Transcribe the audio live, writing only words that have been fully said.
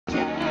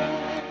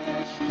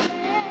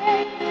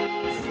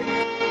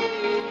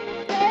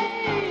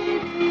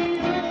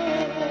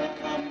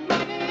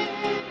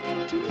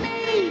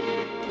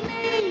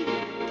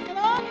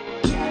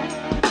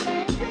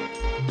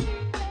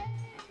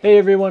Hey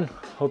everyone,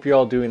 hope you're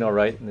all doing all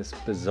right in this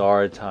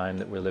bizarre time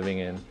that we're living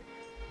in.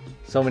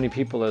 So many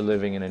people are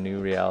living in a new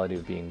reality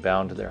of being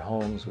bound to their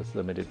homes with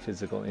limited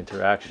physical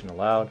interaction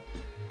allowed.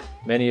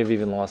 Many have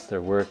even lost their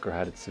work or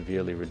had it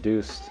severely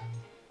reduced.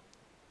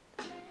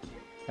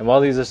 And while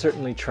these are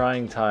certainly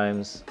trying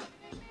times,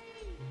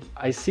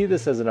 I see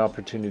this as an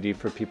opportunity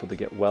for people to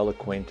get well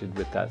acquainted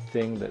with that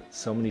thing that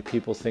so many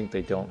people think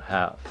they don't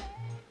have: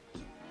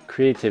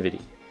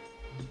 creativity.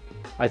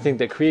 I think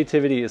that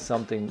creativity is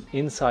something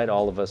inside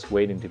all of us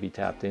waiting to be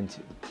tapped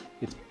into.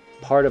 It's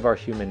part of our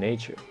human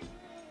nature.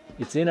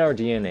 It's in our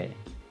DNA.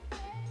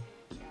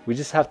 We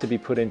just have to be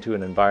put into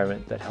an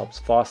environment that helps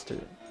foster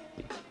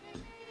it.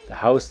 The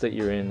house that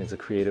you're in is a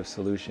creative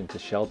solution to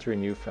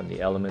sheltering you from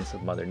the elements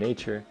of Mother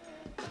Nature.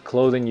 The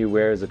clothing you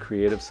wear is a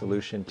creative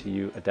solution to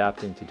you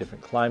adapting to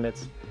different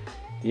climates.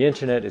 The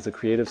internet is a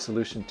creative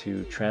solution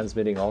to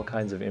transmitting all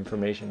kinds of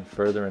information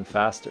further and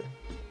faster.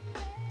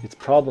 It's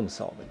problem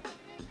solving.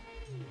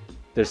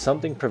 There's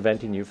something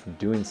preventing you from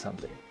doing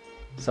something.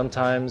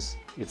 Sometimes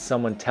it's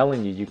someone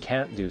telling you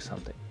can't do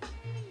something.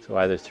 So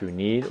either through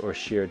need or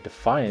sheer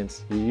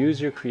defiance, you use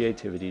your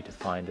creativity to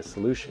find a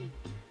solution.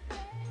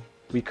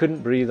 We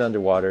couldn't breathe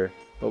underwater,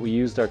 but we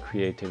used our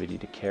creativity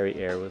to carry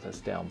air with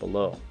us down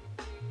below.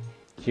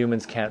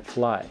 Humans can't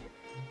fly,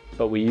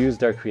 but we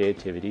used our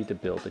creativity to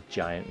build a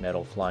giant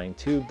metal flying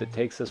tube that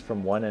takes us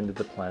from one end of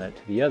the planet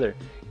to the other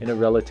in a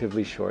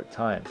relatively short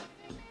time.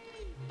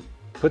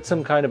 Put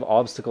some kind of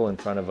obstacle in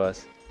front of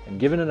us, and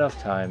given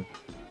enough time,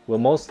 we'll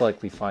most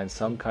likely find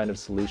some kind of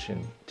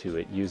solution to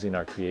it using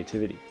our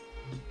creativity.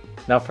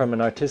 Now, from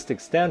an artistic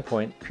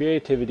standpoint,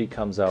 creativity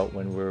comes out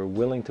when we're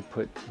willing to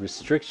put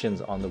restrictions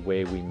on the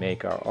way we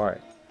make our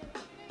art.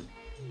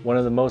 One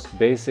of the most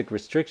basic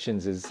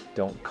restrictions is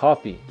don't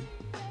copy,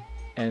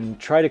 and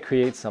try to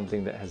create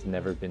something that has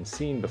never been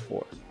seen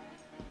before.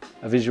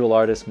 A visual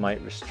artist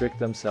might restrict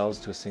themselves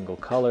to a single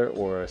color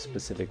or a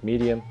specific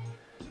medium.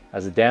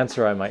 As a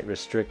dancer, I might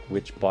restrict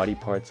which body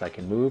parts I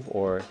can move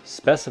or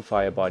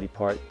specify a body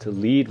part to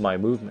lead my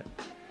movement.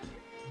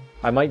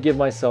 I might give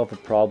myself a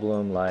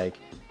problem like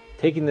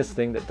taking this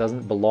thing that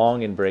doesn't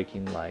belong in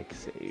breaking, like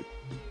say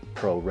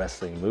pro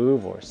wrestling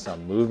move or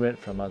some movement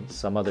from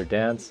some other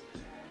dance,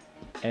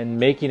 and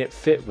making it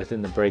fit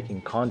within the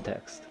breaking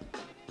context.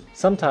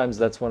 Sometimes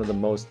that's one of the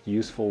most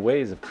useful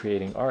ways of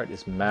creating art,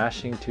 is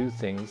mashing two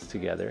things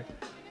together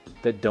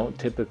that don't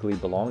typically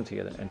belong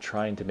together and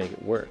trying to make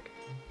it work.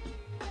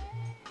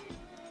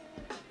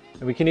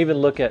 And we can even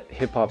look at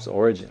hip-hop's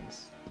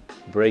origins.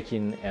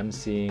 Breaking,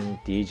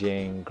 MCing,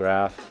 DJing,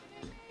 graph.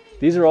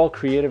 These are all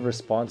creative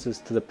responses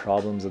to the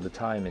problems of the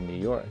time in New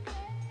York.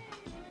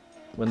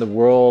 When the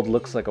world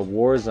looks like a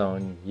war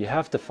zone, you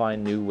have to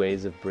find new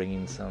ways of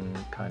bringing some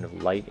kind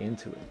of light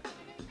into it.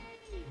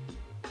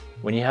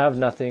 When you have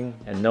nothing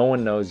and no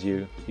one knows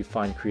you, you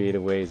find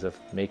creative ways of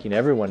making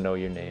everyone know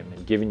your name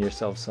and giving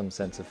yourself some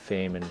sense of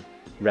fame and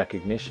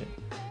recognition.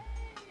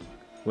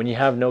 When you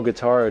have no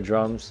guitar or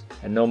drums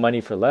and no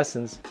money for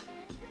lessons,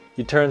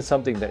 you turn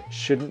something that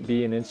shouldn't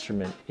be an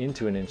instrument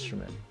into an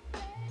instrument.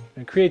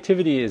 And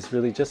creativity is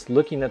really just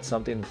looking at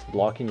something that's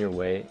blocking your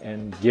way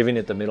and giving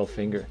it the middle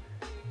finger.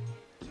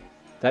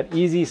 That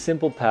easy,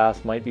 simple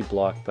path might be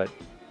blocked, but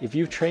if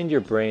you've trained your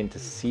brain to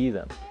see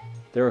them,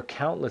 there are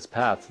countless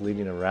paths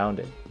leading around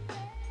it.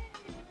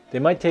 They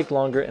might take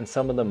longer and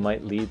some of them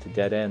might lead to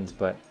dead ends,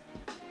 but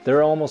there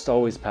are almost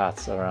always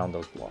paths around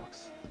those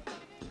blocks.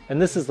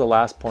 And this is the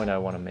last point I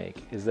want to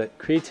make, is that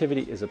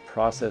creativity is a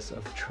process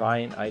of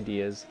trying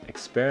ideas,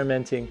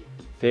 experimenting,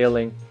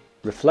 failing,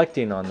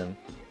 reflecting on them,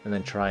 and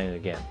then trying it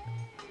again.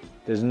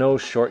 There's no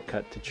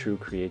shortcut to true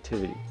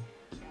creativity.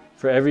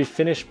 For every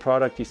finished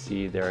product you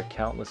see, there are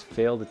countless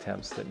failed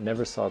attempts that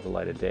never saw the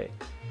light of day.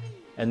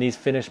 And these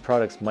finished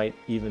products might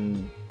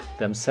even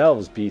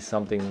themselves be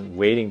something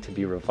waiting to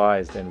be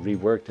revised and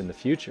reworked in the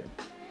future.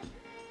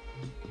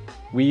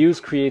 We use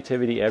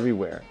creativity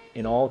everywhere,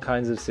 in all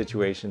kinds of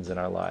situations in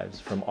our lives,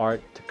 from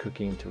art to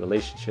cooking to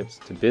relationships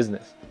to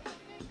business.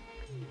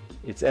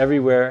 It's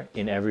everywhere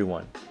in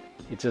everyone.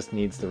 It just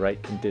needs the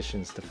right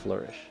conditions to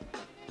flourish.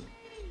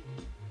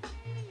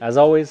 As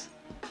always,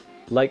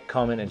 like,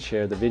 comment, and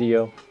share the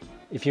video.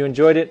 If you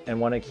enjoyed it and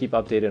want to keep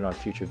updated on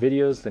future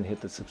videos, then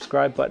hit the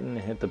subscribe button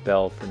and hit the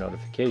bell for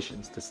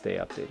notifications to stay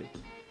updated.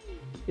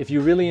 If you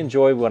really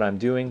enjoy what I'm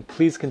doing,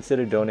 please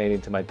consider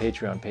donating to my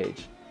Patreon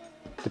page.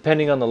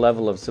 Depending on the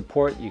level of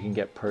support, you can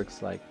get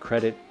perks like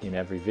credit in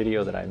every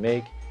video that I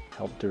make,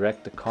 help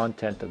direct the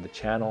content of the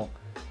channel,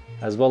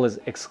 as well as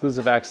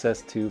exclusive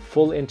access to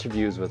full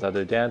interviews with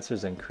other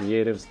dancers and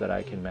creatives that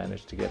I can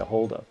manage to get a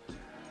hold of.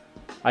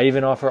 I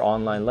even offer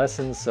online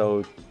lessons,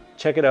 so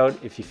check it out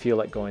if you feel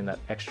like going that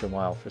extra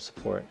mile for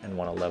support and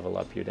want to level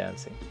up your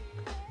dancing.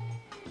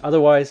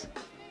 Otherwise,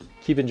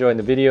 keep enjoying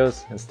the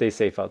videos and stay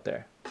safe out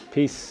there.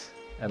 Peace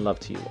and love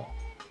to you all.